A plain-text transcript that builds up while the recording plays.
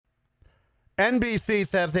NBC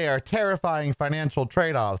says they are terrifying financial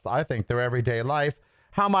trade-offs. I think they're everyday life.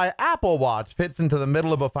 How my Apple Watch fits into the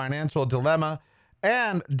middle of a financial dilemma.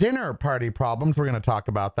 And dinner party problems. We're going to talk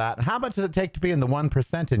about that. How much does it take to be in the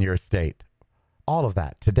 1% in your state? All of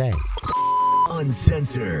that today.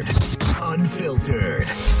 Uncensored, unfiltered,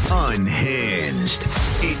 unhinged.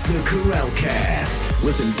 It's the Karel Cast.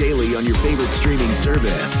 Listen daily on your favorite streaming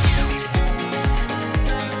service.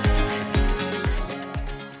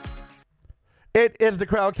 It is the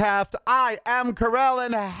Karel Cast. I am Karel,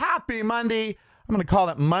 and happy Monday. I'm going to call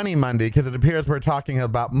it Money Monday because it appears we're talking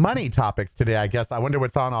about money topics today, I guess. I wonder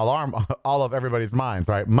what's on all of everybody's minds,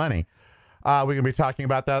 right? Money. We're going to be talking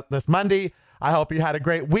about that this Monday. I hope you had a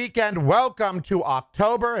great weekend. Welcome to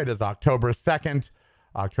October. It is October 2nd.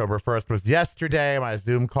 October 1st was yesterday. My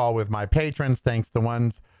Zoom call with my patrons. Thanks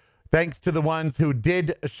to the ones who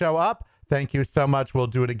did show up. Thank you so much. We'll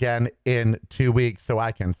do it again in 2 weeks so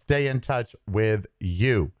I can stay in touch with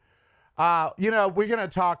you. We're going to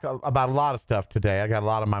talk about a lot of stuff today. I got a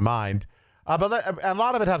lot on my mind, but a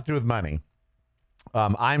lot of it has to do with money.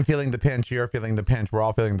 I'm feeling the pinch. You're feeling the pinch. We're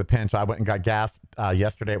all feeling the pinch. I went and got gas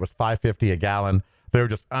yesterday. It was $5.50 a gallon. They were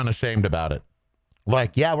just unashamed about it.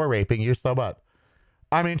 Like, yeah, we're raping you. So what?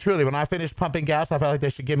 I mean, truly, when I finished pumping gas, I felt like they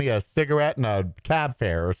should give me a cigarette and a cab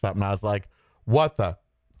fare or something. I was like, what the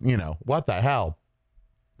hell?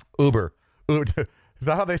 Uber. Is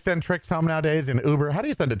that how they send tricks home nowadays in Uber? How do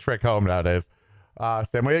you send a trick home nowadays?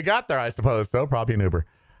 Same way you got there, I suppose. So probably an Uber.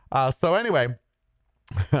 So anyway,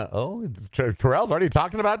 Karel's already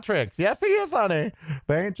talking about tricks. Yes, he is, honey.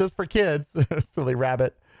 They ain't just for kids. Silly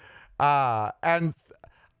rabbit. And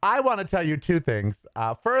I want to tell you two things.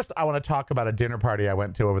 First, I want to talk about a dinner party I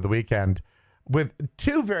went to over the weekend with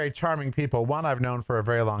two very charming people. One I've known for a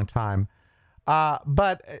very long time.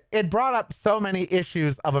 But it brought up so many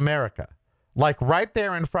issues of America. Like right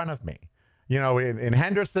there in front of me, in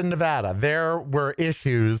Henderson, Nevada, there were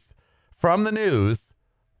issues from the news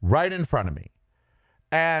right in front of me.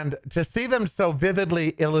 And to see them so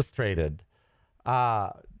vividly illustrated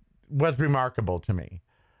was remarkable to me.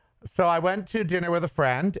 So I went to dinner with a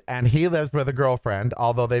friend, and he lives with a girlfriend,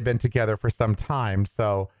 although they've been together for some time.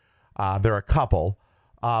 So they're a couple,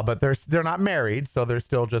 but they're not married. So they're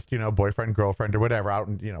still just, boyfriend, girlfriend, or whatever, out,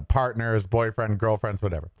 partners, boyfriend, girlfriends,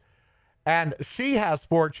 whatever. And she has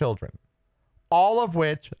 4 children, all of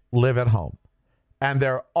which live at home. And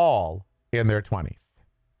they're all in their 20s.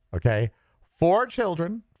 Okay? 4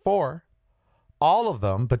 children, 4. All of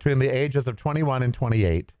them between the ages of 21 and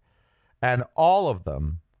 28. And all of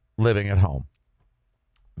them living at home.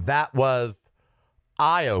 That was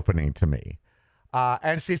eye-opening to me.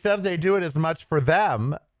 And she says they do it as much for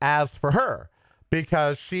them as for her.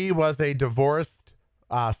 Because she was a divorced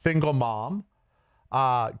single mom.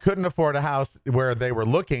 Couldn't afford a house where they were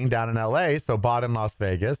looking down in LA, so bought in Las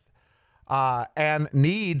Vegas, and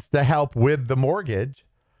needs the help with the mortgage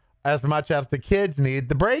as much as the kids need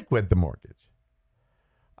the break with the mortgage.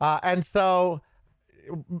 And so,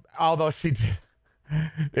 although she did,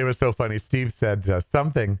 it was so funny. Steve said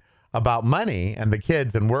something about money and the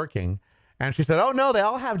kids and working, and she said, oh no, they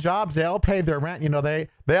all have jobs. They all pay their rent.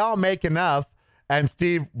 They all make enough. And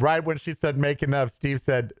Steve, right when she said make enough, Steve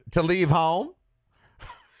said, to leave home?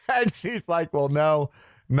 And she's like, well, no,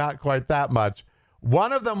 not quite that much.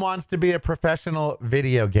 One of them wants to be a professional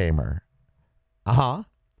video gamer.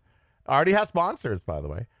 Already has sponsors, by the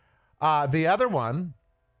way. The other one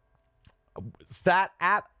sat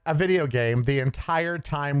at a video game the entire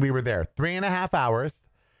time we were there. 3.5 hours.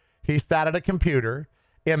 He sat at a computer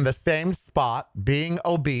in the same spot, being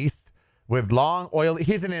obese, with long oil.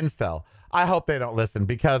 He's an incel. I hope they don't listen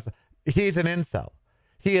because he's an incel.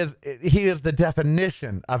 He is the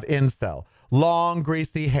definition of incel. Long,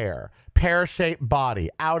 greasy hair, pear-shaped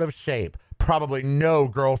body, out of shape, probably no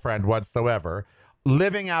girlfriend whatsoever,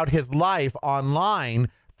 living out his life online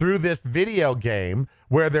through this video game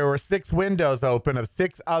where there were 6 windows open of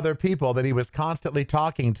 6 other people that he was constantly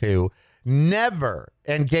talking to, never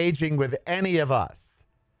engaging with any of us,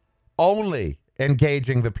 only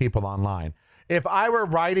engaging the people online. If I were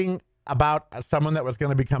writing about someone that was going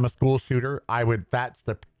to become a school shooter, that's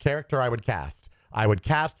the character I would cast. I would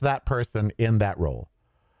cast that person in that role.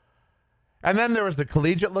 And then there was the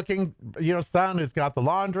collegiate looking, son who's got the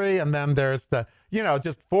laundry. And then there's the,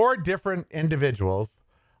 just 4 different individuals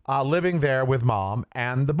living there with mom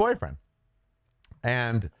and the boyfriend.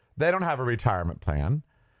 And they don't have a retirement plan.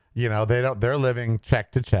 They're living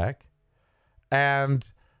check to check. And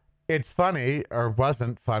it's funny, or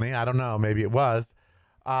wasn't funny. I don't know. Maybe it was.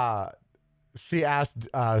 She asked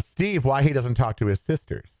Steve why he doesn't talk to his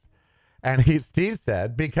sisters. And Steve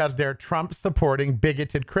said, because they're Trump-supporting,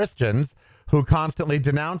 bigoted Christians who constantly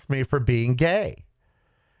denounced me for being gay.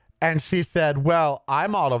 And she said, well,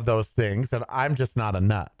 I'm all of those things and I'm just not a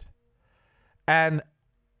nut. And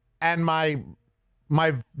my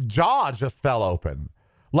jaw just fell open.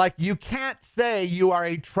 Like, you can't say you are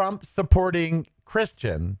a Trump supporting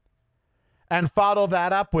Christian and follow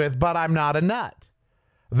that up with, but I'm not a nut.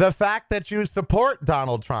 The fact that you support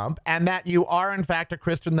Donald Trump and that you are, in fact, a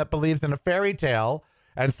Christian that believes in a fairy tale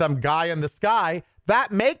and some guy in the sky,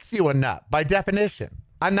 that makes you a nut by definition.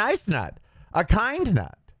 A nice nut, a kind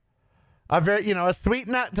nut, a sweet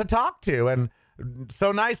nut to talk to and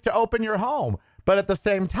so nice to open your home. But at the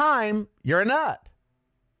same time, you're a nut.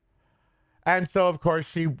 And so, of course,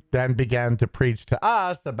 she then began to preach to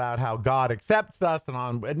us about how God accepts us and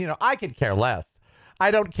I could care less. I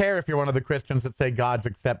don't care if you're one of the Christians that say God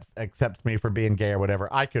accepts me for being gay or whatever.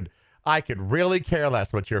 I could really care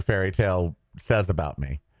less what your fairy tale says about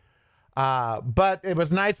me. But it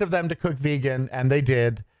was nice of them to cook vegan, and they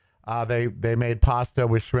did. They made pasta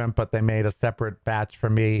with shrimp, but they made a separate batch for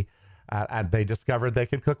me. And they discovered they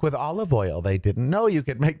could cook with olive oil. They didn't know you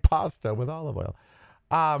could make pasta with olive oil.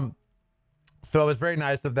 So it was very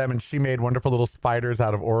nice of them, and she made wonderful little spiders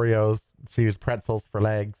out of Oreos. She used pretzels for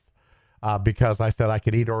legs. Because I said I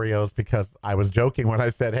could eat Oreos because I was joking when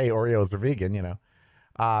I said, hey, Oreos are vegan,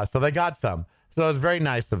 So they got some. So it was very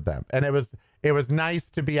nice of them. And it was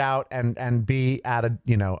nice to be out and be at a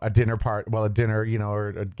dinner or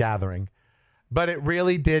a gathering. But it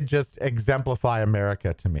really did just exemplify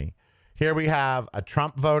America to me. Here we have a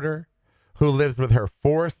Trump voter who lives with her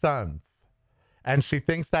 4 sons. And she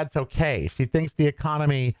thinks that's okay. She thinks the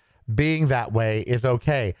economy being that way is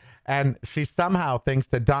okay. And she somehow thinks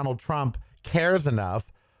that Donald Trump cares enough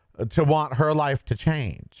to want her life to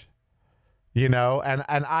change, and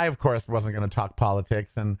I, of course, wasn't going to talk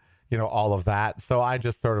politics and, all of that. So I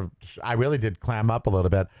just I really did clam up a little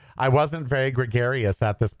bit. I wasn't very gregarious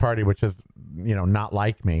at this party, which is, not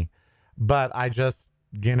like me, but I just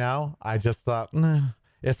thought,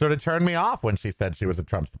 it sort of turned me off when she said she was a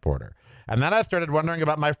Trump supporter. And then I started wondering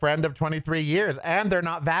about my friend of 23 years, and they're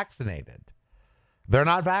not vaccinated. They're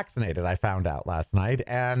not vaccinated, I found out last night.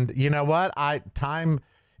 And you know what? Time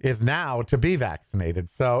is now to be vaccinated.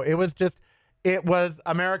 So it was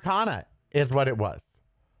Americana is what it was.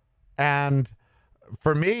 And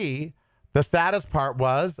for me, the saddest part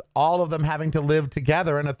was all of them having to live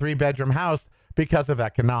together in a 3-bedroom house because of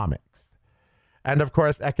economics. And of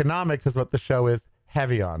course, economics is what the show is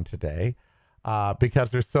heavy on today,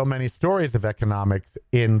 because there's so many stories of economics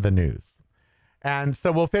in the news. And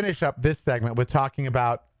so we'll finish up this segment with talking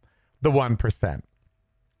about the 1%.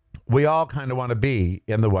 We all kind of want to be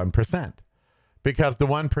in the 1% because the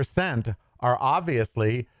 1% are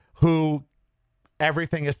obviously who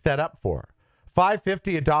everything is set up for.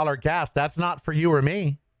 $5.50 a dollar gas, that's not for you or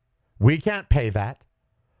me. We can't pay that.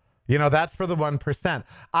 That's for the 1%.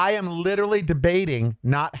 I am literally debating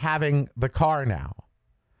not having the car now.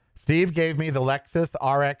 Steve gave me the Lexus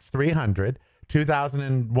RX 300,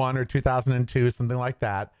 2001 or 2002, something like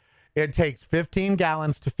that. It takes 15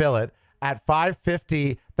 gallons to fill it. At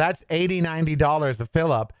 $5.50, that's $80, $90 to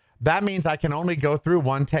fill up. That means I can only go through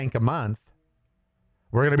 1 tank a month.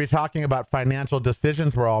 We're going to be talking about financial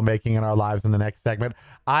decisions we're all making in our lives in the next segment.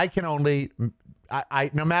 I can only,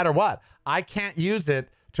 no matter what, I can't use it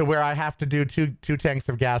to where I have to do two tanks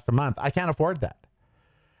of gas a month. I can't afford that.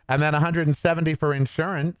 And then $170 for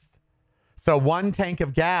insurance. So 1 tank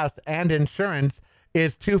of gas and insurance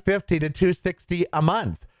is $250 to $260 a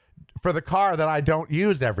month for the car that I don't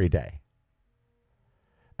use every day.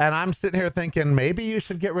 And I'm sitting here thinking, maybe you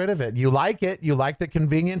should get rid of it. You like it. You like the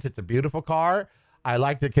convenience. It's a beautiful car. I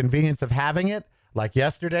like the convenience of having it. Like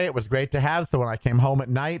yesterday, it was great to have. So when I came home at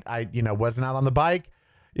night, I, wasn't out on the bike.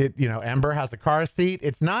 Ember has a car seat.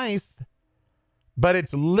 It's nice, but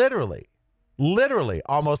it's literally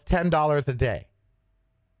almost $10 a day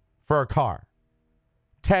for a car.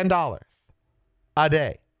 $10 a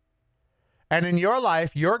day. And in your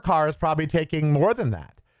life, your car is probably taking more than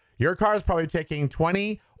that. Your car is probably taking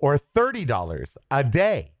 $20 or $30 a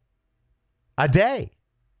day. A day.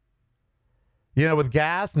 With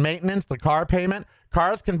gas, maintenance, the car payment,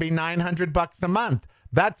 cars can be $900 a month.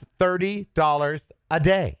 That's $30 a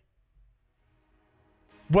day.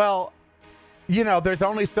 Well, there's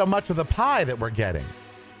only so much of the pie that we're getting.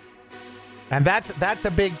 And that's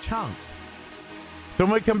a big chunk. So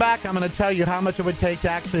when we come back, I'm going to tell you how much it would take to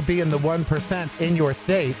actually be in the 1% in your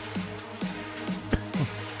state.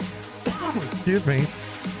 Excuse me.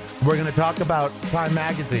 We're going to talk about Time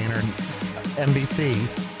Magazine or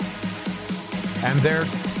NBC and their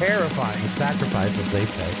terrifying sacrifices they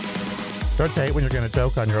take. Don't you hate when you're going to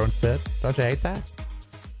choke on your own spit? Don't you hate that?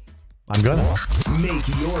 I'm gonna. Make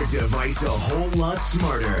your device a whole lot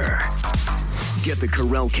smarter. Get the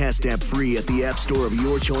Karel Cast app free at the App Store of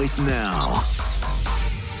your choice now.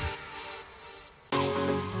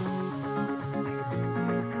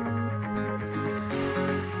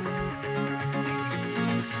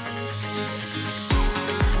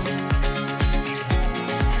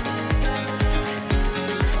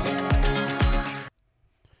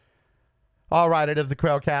 All right, it is the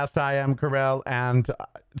Karel Cast. I am Karel, and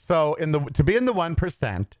so to be in the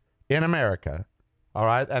 1% in America, all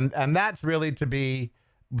right, and that's really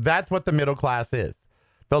that's what the middle class is.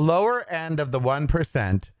 The lower end of the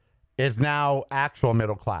 1% is now actual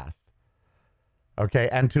middle class, okay,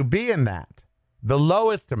 and to be in that, the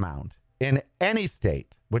lowest amount in any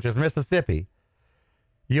state, which is Mississippi,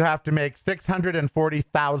 you have to make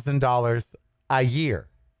 $640,000 a year.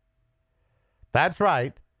 That's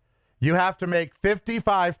right. You have to make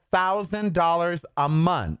 $55,000 a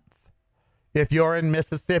month if you're in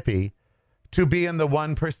Mississippi to be in the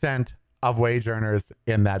 1% of wage earners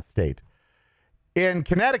in that state. In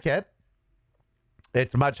Connecticut,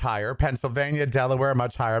 it's much higher. Pennsylvania, Delaware,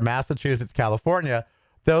 much higher. Massachusetts, California,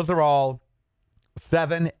 those are all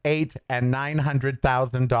 $700,000, $800,000, and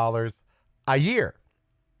 $900,000 a year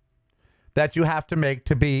that you have to make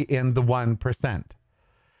to be in the 1%.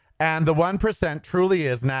 And the 1% truly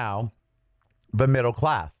is now the middle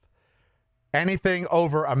class. Anything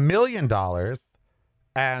over $1 million,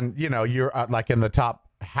 and you're like in the top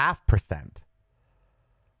 0.5%.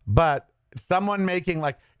 But someone making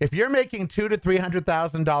if you're making $200,000 to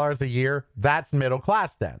 $300,000 a year, that's middle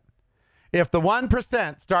class. Then, if the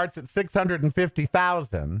 1% starts at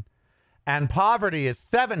 $650,000 and poverty is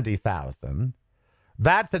 $70,000,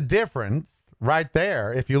 that's a difference. Right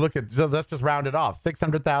there, if you look at, let's just round it off,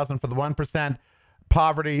 600,000 for the 1%,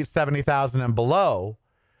 poverty 70,000 and below.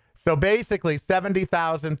 So basically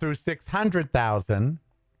 70,000 through 600,000.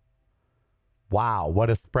 Wow,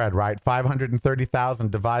 what a spread, right?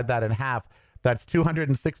 530,000, divide that in half. That's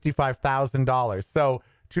 $265,000. So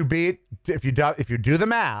if you do the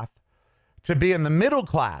math, to be in the middle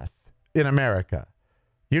class in America,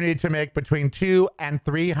 you need to make between $200,000 and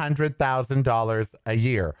 $300,000 a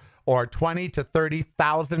year, or $20,000 to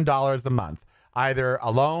 $30,000 a month, either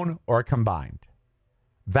alone or combined.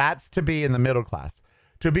 That's to be in the middle class.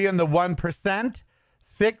 To be in the 1%,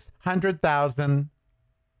 $600,000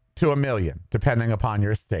 to $1 million, depending upon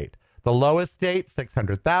your state. The lowest state,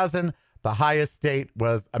 $600,000. The highest state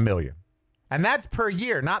was $1 million, and that's per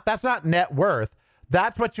year. That's not net worth.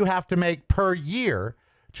 That's what you have to make per year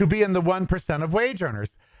to be in the 1% of wage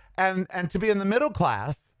earners, and to be in the middle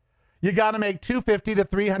class. You got to make $250,000 to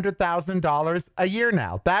 $300,000 a year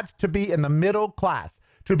now. That's to be in the middle class,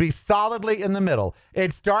 to be solidly in the middle.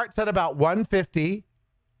 It starts at about $150,000.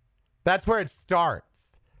 That's where it starts.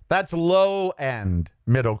 That's low end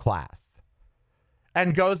middle class,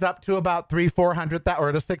 and goes up to about $400,000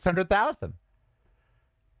 or to $600,000.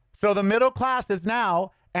 So the middle class is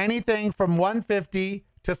now anything from $150,000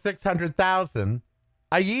 to $600,000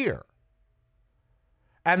 a year.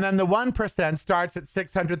 And then the 1% starts at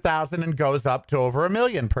 $600,000 and goes up to over $1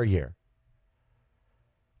 million per year.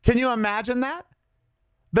 Can you imagine that?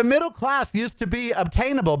 The middle class used to be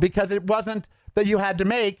obtainable because it wasn't that you had to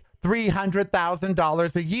make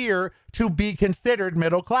 $300,000 a year to be considered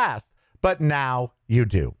middle class. But now you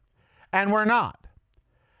do. And we're not.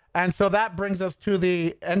 And so that brings us to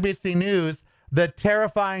the NBC News, the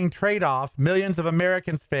terrifying trade-off millions of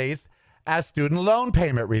Americans face as student loan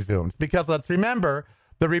payment resumes. Because let's remember,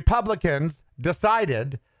 the Republicans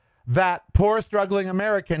decided that poor, struggling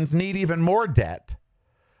Americans need even more debt.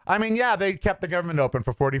 I mean, yeah, they kept the government open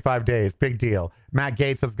for 45 days. Big deal. Matt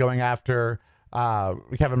Gaetz is going after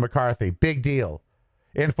Kevin McCarthy. Big deal.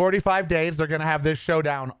 In 45 days, they're going to have this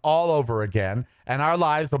showdown all over again, and our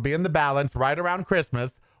lives will be in the balance right around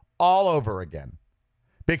Christmas all over again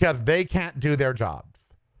because they can't do their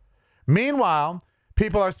jobs. Meanwhile,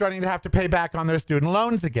 people are starting to have to pay back on their student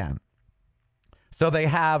loans again. So they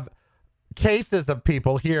have cases of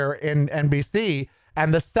people here in NBC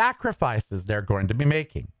and the sacrifices they're going to be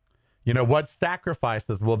making. What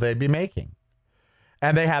sacrifices will they be making?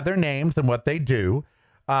 And they have their names and what they do.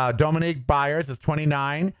 Dominique Byers is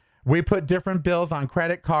 29. We put different bills on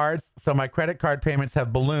credit cards, so my credit card payments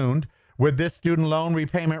have ballooned. With this student loan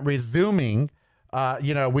repayment resuming,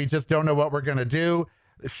 we just don't know what we're going to do.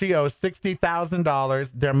 She owes $60,000.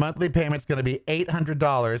 Their monthly payment's going to be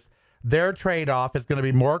 $800. Their trade-off is going to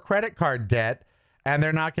be more credit card debt, and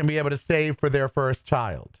they're not going to be able to save for their first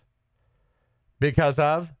child because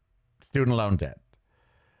of student loan debt.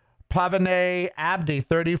 Pavaneh Abdi,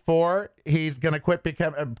 34, she's going to quit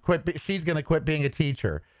being a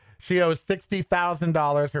teacher. She owes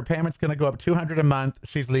 $60,000. Her payment's going to go up $200 a month.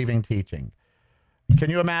 She's leaving teaching. Can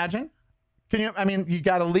you imagine? You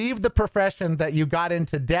got to leave the profession that you got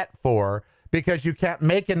into debt for because you can't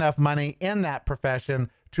make enough money in that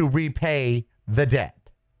profession to repay the debt.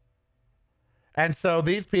 And so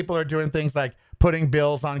these people are doing things like putting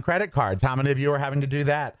bills on credit cards. How many of you are having to do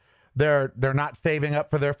that? They're not saving up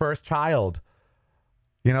for their first child.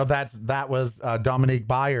 That was Dominique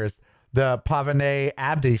Byers, the Pavane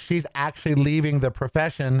Abdi. She's actually leaving the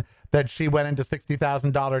profession that she went into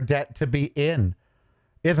 $60,000 debt to be in.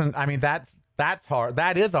 That's hard.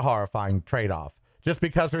 That is a horrifying trade-off. Just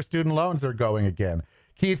because her student loans are going again.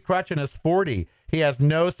 Keith Crutchen is 40. He has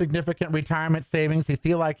no significant retirement savings. He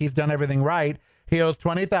feels like he's done everything right. He owes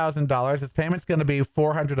 $20,000. His payment's going to be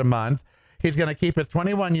 $400 a month. He's going to keep his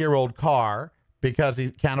 21-year-old car because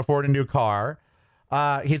he can't afford a new car.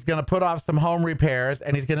 He's going to put off some home repairs,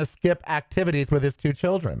 and he's going to skip activities with his 2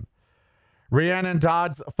 children. Rhiannon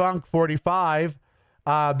Dodds Funk, 45.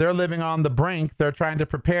 They're living on the brink. They're trying to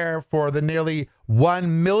prepare for the nearly $1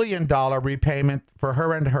 million repayment for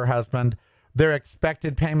her and her husband. Their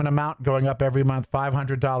expected payment amount going up every month,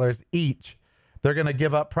 $500 each. They're going to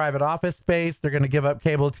give up private office space. They're going to give up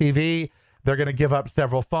cable TV. They're going to give up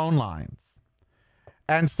several phone lines.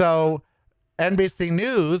 And so NBC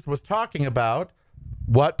News was talking about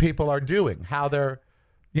what people are doing, how they're,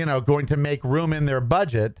 going to make room in their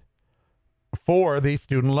budget for these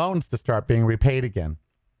student loans to start being repaid again.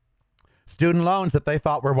 Student loans that they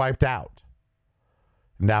thought were wiped out.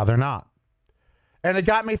 Now they're not. And it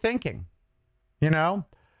got me thinking,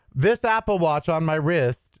 this Apple Watch on my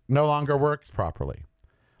wrist no longer works properly.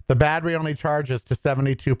 The battery only charges to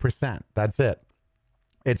 72%. That's it.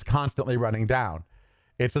 It's constantly running down.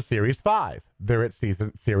 It's a Series 5. They're at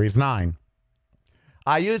Series 9.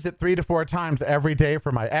 I use it 3 to 4 times every day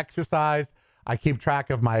for my exercise. I keep track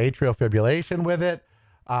of my atrial fibrillation with it.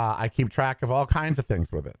 I keep track of all kinds of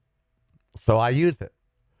things with it. So I use it.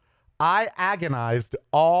 I agonized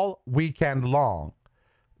all weekend long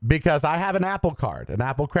because I have an Apple card, an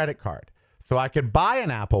Apple credit card. So I could buy an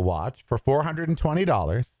Apple Watch for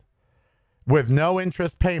 $420 with no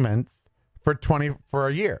interest payments for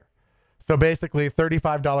a year. So basically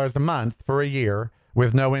 $35 a month for a year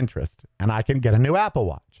with no interest. And I can get a new Apple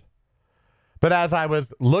Watch. But as I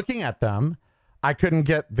was looking at them, I couldn't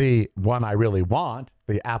get the one I really want,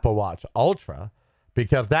 the Apple Watch Ultra,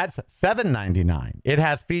 because that's $799. It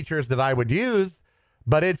has features that I would use,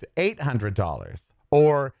 but it's $800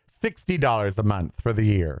 or $60 a month for the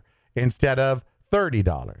year instead of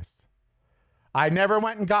 $30. I never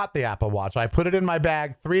went and got the Apple Watch. I put it in my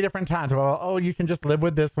bag 3 different times. Well, oh, you can just live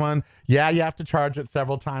with this one. Yeah, you have to charge it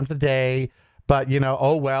several times a day. But,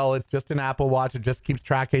 it's just an Apple Watch. It just keeps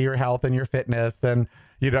track of your health and your fitness. And,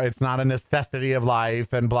 it's not a necessity of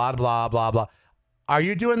life and blah, blah, blah, blah. Are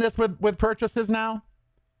you doing this with purchases now?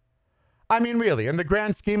 I mean, really, in the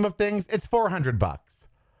grand scheme of things, it's $400.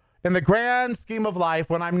 In the grand scheme of life,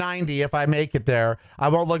 when I'm 90, if I make it there, I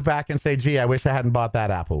won't look back and say, gee, I wish I hadn't bought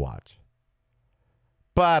that Apple Watch.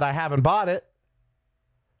 But I haven't bought it.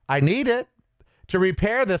 I need it. To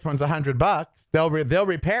repair this one's $100. They'll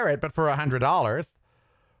repair it, but for $100.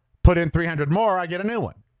 Put in $300 more, I get a new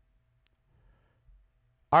one.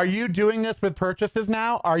 Are you doing this with purchases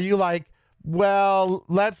now? Are you like, well,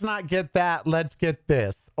 let's not get that, let's get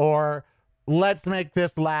this, or let's make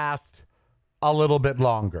this last a little bit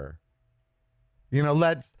longer?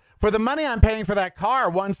 For the money I'm paying for that car,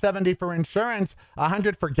 $170 for insurance,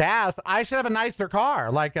 $100 for gas, I should have a nicer car,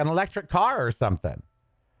 like an electric car or something.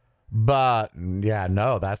 But yeah,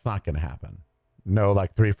 no, that's not going to happen. No,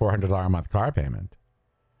 like $300-$400 a month car payment.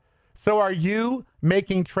 So are you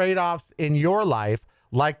making trade-offs in your life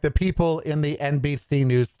like the people in the NBC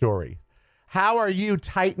News story? How are you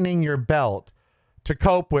tightening your belt to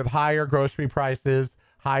cope with higher grocery prices,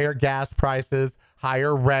 higher gas prices,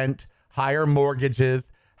 higher rent, higher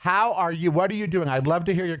mortgages? What are you doing? I'd love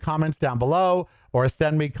to hear your comments down below or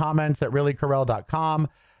send me comments at reallykarel.com.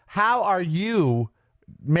 How are you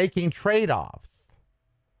making trade-offs?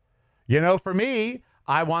 For me,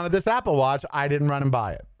 I wanted this Apple Watch. I didn't run and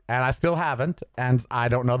buy it. And I still haven't. And I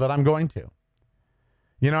don't know that I'm going to.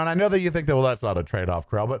 And I know that you think that, well, that's not a trade-off,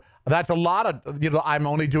 Karel, but that's a lot of, I'm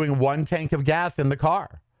only doing 1 tank of gas in the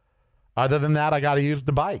car. Other than that, I got to use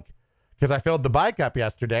the bike because I filled the bike up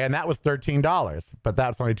yesterday and that was $13, but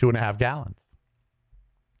that's only 2.5 gallons.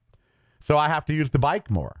 So I have to use the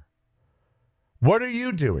bike more. What are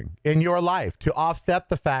you doing in your life to offset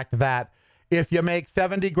the fact that if you make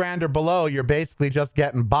 70 grand or below, you're basically just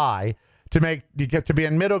getting by? You get to be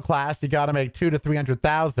in middle class, you got to make 200,000 to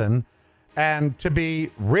 300,000. And to be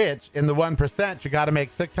rich in the 1%, you got to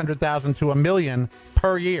make $600,000 to $1 million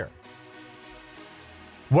per year.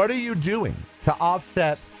 What are you doing to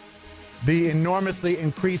offset the enormously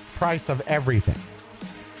increased price of everything?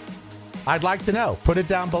 I'd like to know. Put it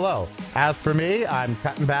down below. As for me, I'm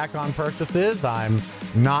cutting back on purchases. I'm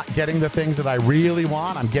not getting the things that I really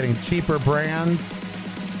want. I'm getting cheaper brands.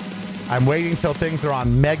 I'm waiting till things are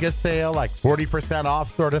on mega sale, like 40%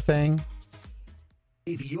 off sort of thing.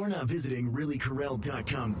 If you're not visiting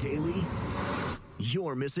reallykarel.com daily,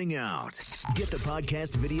 you're missing out. Get the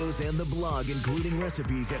podcast, videos, and the blog, including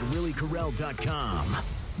recipes at reallykarel.com.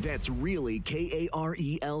 That's really KAREL.com.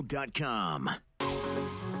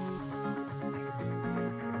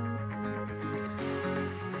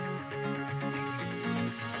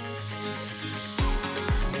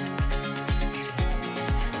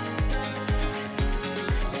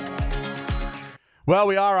 Well,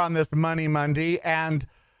 we are on this Money Monday, and,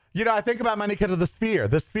 you know, I think about money because of the Sphere.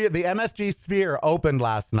 The MSG Sphere opened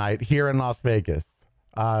last night here in Las Vegas.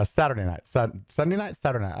 Saturday night. Sunday night?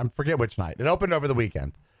 Saturday night. I forget which night. It opened over the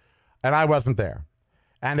weekend, and I wasn't there.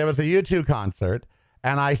 And it was a U2 concert,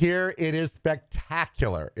 and I hear it is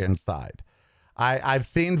spectacular inside. I've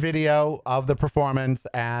seen video of the performance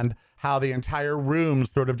and how the entire room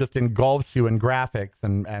sort of just engulfs you in graphics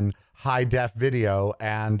and high-def video,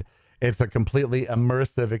 and it's a completely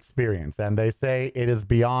immersive experience, and they say it is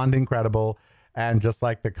beyond incredible and just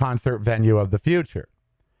like the concert venue of the future.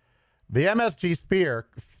 The MSG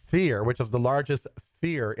Sphere, which is the largest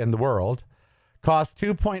sphere in the world, cost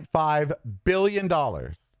 $2.5 billion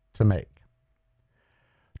to make.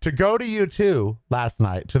 To go to U2 last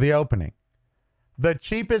night, to the opening, the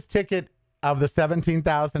cheapest ticket of the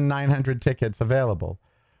 17,900 tickets available,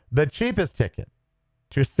 the cheapest ticket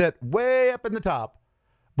to sit way up in the top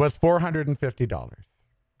was $450.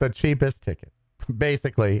 The cheapest ticket.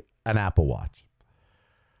 Basically, an Apple Watch.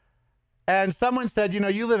 And someone said, you know,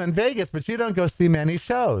 you live in Vegas, but you don't go see many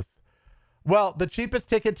shows. Well, the cheapest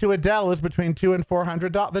ticket to Adele is between $200 and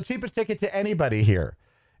 $400. The cheapest ticket to anybody here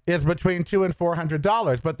is between $200 and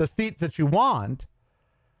 $400. But the seats that you want,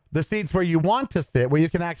 the seats where you want to sit, where you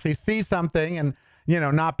can actually see something and, you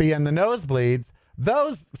know, not be in the nosebleeds,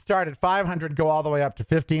 those start at $500, go all the way up to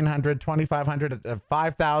 $1,500, $2,500,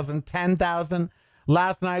 $5,000, $10,000.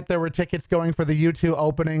 Last night, there were tickets going for the U2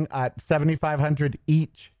 opening at $7,500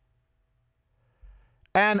 each.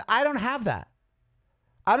 And I don't have that.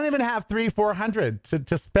 I don't even have $300-$400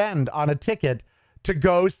 to spend on a ticket to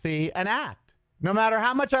go see an act, no matter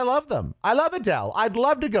how much I love them. I love Adele. I'd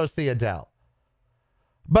love to go see Adele.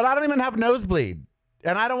 But I don't even have nosebleed.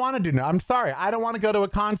 And I don't want to do no. I'm sorry. I don't want to go to a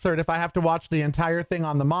concert if I have to watch the entire thing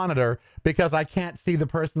on the monitor because I can't see the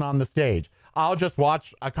person on the stage. I'll just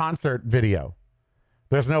watch a concert video.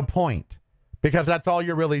 There's no point because that's all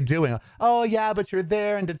you're really doing. Oh, yeah, but you're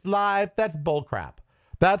there and it's live. That's bullcrap.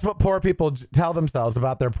 That's what poor people tell themselves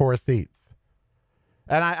about their poor seats.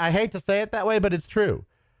 And I hate to say it that way, but it's true.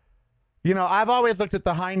 You know, I've always looked at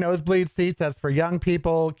the high nosebleed seats as for young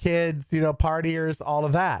people, kids, you know, partiers, all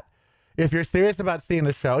of that. If you're serious about seeing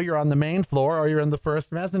a show, you're on the main floor or you're in the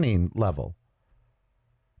first mezzanine level.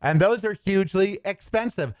 And those are hugely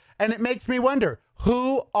expensive. And it makes me wonder,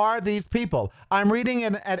 who are these people? I'm reading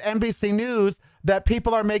at NBC News that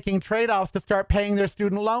people are making trade-offs to start paying their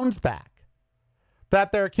student loans back.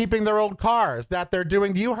 That they're keeping their old cars, that they're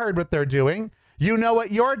doing, you heard what they're doing. You know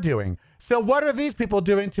what you're doing. So what are these people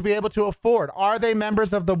doing to be able to afford? Are they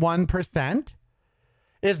members of the 1%?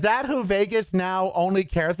 Is that who Vegas now only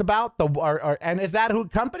cares about? And is that who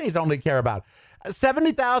companies only care about?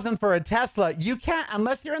 $70,000 for a Tesla, you can't,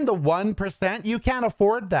 unless you're in the 1%, you can't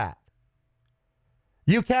afford that.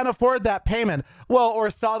 You can't afford that payment. Well,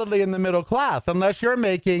 or solidly in the middle class. Unless you're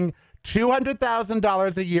making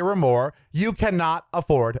 $200,000 a year or more, you cannot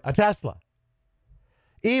afford a Tesla.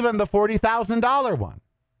 Even the $40,000 one.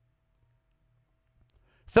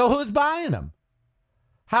 So who's buying them?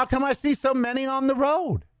 How come I see so many on the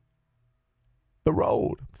road? The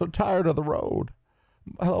road. I'm so tired of the road.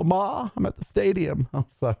 Hello, Ma. I'm at the stadium. I'm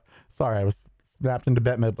sorry, I was snapped into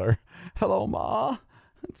Bette Midler. Hello, Ma.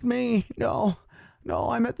 It's me. No,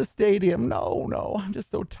 I'm at the stadium. No, I'm just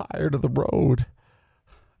so tired of the road.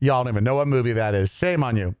 Y'all don't even know what movie that is. Shame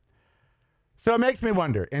on you. So it makes me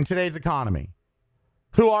wonder, in today's economy,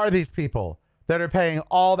 who are these people that are paying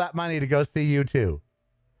all that money to go see U2?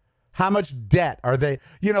 How much debt are they?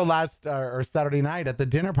 You know, last or Saturday night at the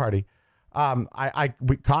dinner party,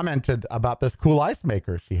 we commented about this cool ice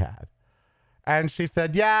maker she had. And she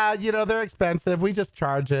said, yeah, you know, they're expensive. We just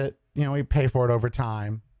charge it. You know, we pay for it over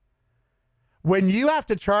time. When you have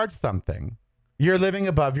to charge something, you're living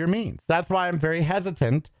above your means. That's why I'm very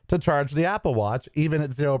hesitant to charge the Apple Watch, even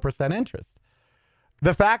at 0% interest.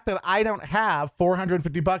 The fact that I don't have $450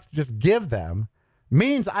 to just give them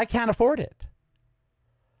means I can't afford it.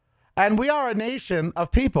 And we are a nation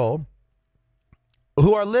of people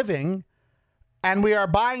who are living and we are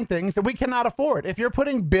buying things that we cannot afford. If you're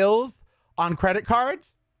putting bills on credit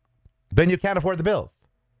cards, then you can't afford the bills.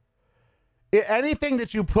 Anything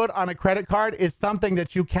that you put on a credit card is something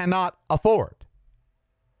that you cannot afford.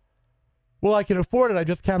 Well, I can afford it. I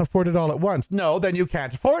just can't afford it all at once. No, then you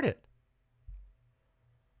can't afford it.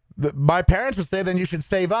 My parents would say then you should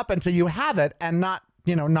save up until you have it and not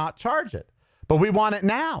charge it. But we want it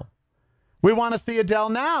now. We want to see Adele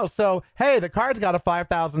now. So, hey, the card's got a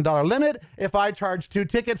 $5,000 limit. If I charge 2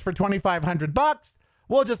 tickets for $2,500,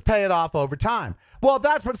 we'll just pay it off over time. Well,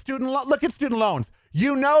 that's what look at student loans.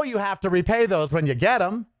 You know you have to repay those when you get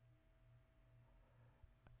them.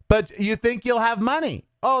 But you think you'll have money.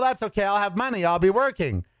 Oh, that's okay. I'll have money. I'll be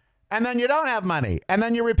working. And then you don't have money. And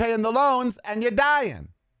then you're repaying the loans and you're dying.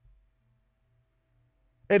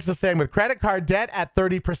 It's the same with credit card debt at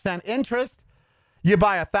 30% interest. You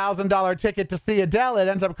buy a $1,000 ticket to see Adele, it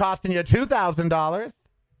ends up costing you $2,000.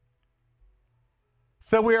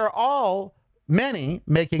 So we are all, many,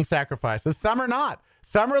 making sacrifices. Some are not.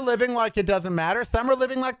 Some are living like it doesn't matter. Some are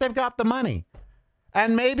living like they've got the money.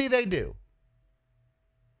 And maybe they do.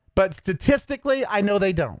 But statistically, I know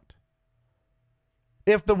they don't.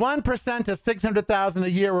 If the 1% is $600,000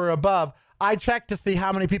 a year or above, I check to see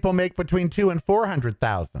how many people make between $200,000 and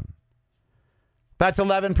 $400,000. That's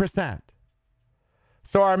 11%.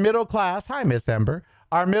 So our middle class, hi, Miss Ember,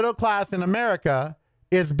 our middle class in America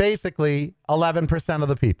is basically 11% of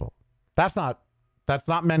the people. That's not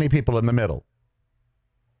many people in the middle.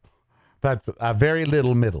 That's a very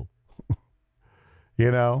little middle,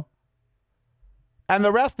 And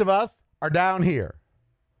the rest of us are down here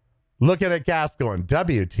looking at gas going,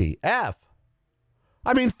 WTF.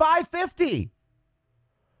 I mean, $5.50.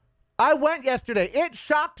 I went yesterday. It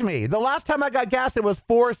shocked me. The last time I got gas, it was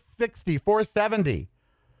 $4.60, $4.70.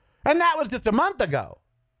 And that was just a month ago.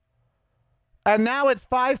 And now it's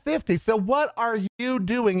 $5.50. So what are you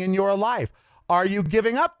doing in your life? Are you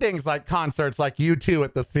giving up things like concerts like U2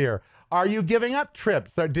 at the Sphere? Are you giving up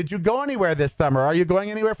trips? Or did you go anywhere this summer? Are you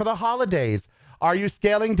going anywhere for the holidays? Are you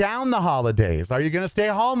scaling down the holidays? Are you going to stay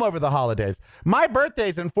home over the holidays? My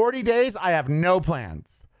birthday's in 40 days. I have no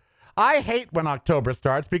plans. I hate when October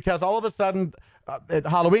starts because all of a sudden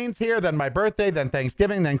Halloween's here, then my birthday, then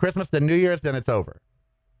Thanksgiving, then Christmas, then New Year's, then it's over.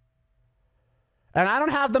 And I don't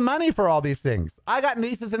have the money for all these things. I got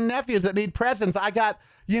nieces and nephews that need presents. I got,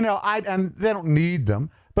 and they don't need them.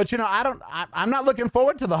 But, I'm not looking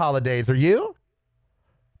forward to the holidays. Are you?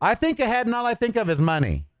 I think ahead and all I think of is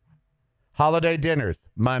money. Holiday dinners,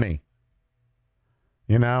 money.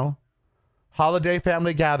 Holiday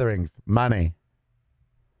family gatherings, money.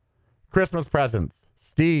 Christmas presents,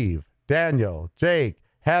 Steve, Daniel, Jake,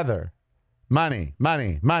 Heather, money,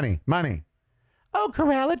 money, money, money. Oh,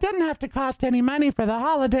 Karel, it doesn't have to cost any money for the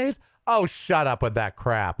holidays. Oh, shut up with that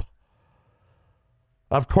crap.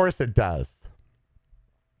 Of course it does.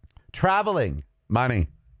 Traveling, money.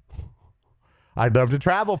 I'd love to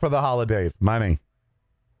travel for the holidays, money.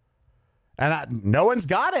 And no one's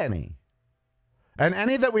got any. And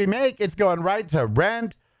any that we make, it's going right to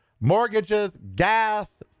rent, mortgages, gas,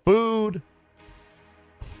 food,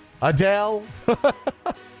 Adele. All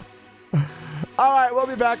right, we'll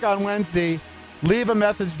be back on Wednesday. Leave a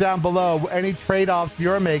message down below any trade-offs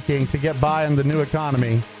you're making to get by in the new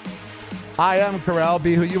economy. I am Karel.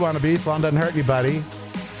 Be who you want to be. Salon doesn't hurt you, buddy.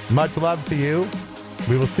 Much love to you.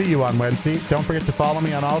 We will see you on Wednesday. Don't forget to follow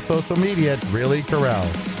me on all social media. It's Really Karel.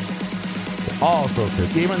 All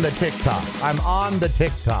socials, even the TikTok. I'm on the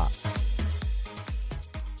TikTok.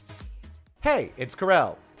 Hey, it's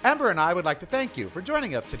Karel. Ember and I would like to thank you for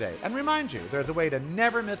joining us today and remind you there's a way to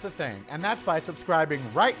never miss a thing, and that's by subscribing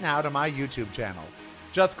right now to my YouTube channel.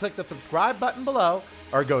 Just click the subscribe button below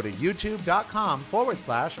or go to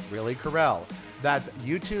youtube.com/reallykarel. That's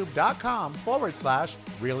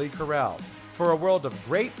youtube.com/reallykarel for a world of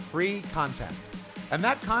great free content. And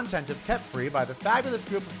that content is kept free by the fabulous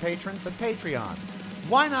group of patrons at Patreon.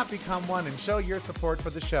 Why not become one and show your support for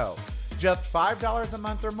the show? Just $5 a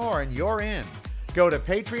month or more and you're in. Go to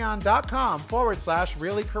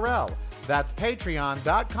patreon.com/reallykarel. That's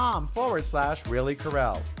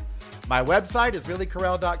patreon.com/reallykarel. My website is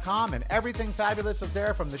reallykarel.com and everything fabulous is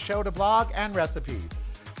there from the show to blog and recipes.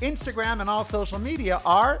 Instagram and all social media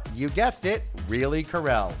are, you guessed it, Really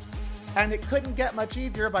Karel. And it couldn't get much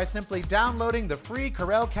easier by simply downloading the free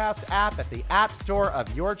Karelcast app at the app store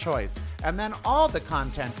of your choice. And then all the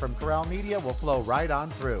content from Karel Media will flow right on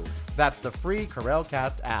through. That's the free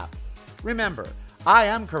Karelcast app. Remember, I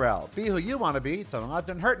am Karel. Be who you want to be so long as it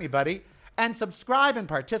doesn't hurt anybody. And subscribe and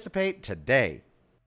participate today.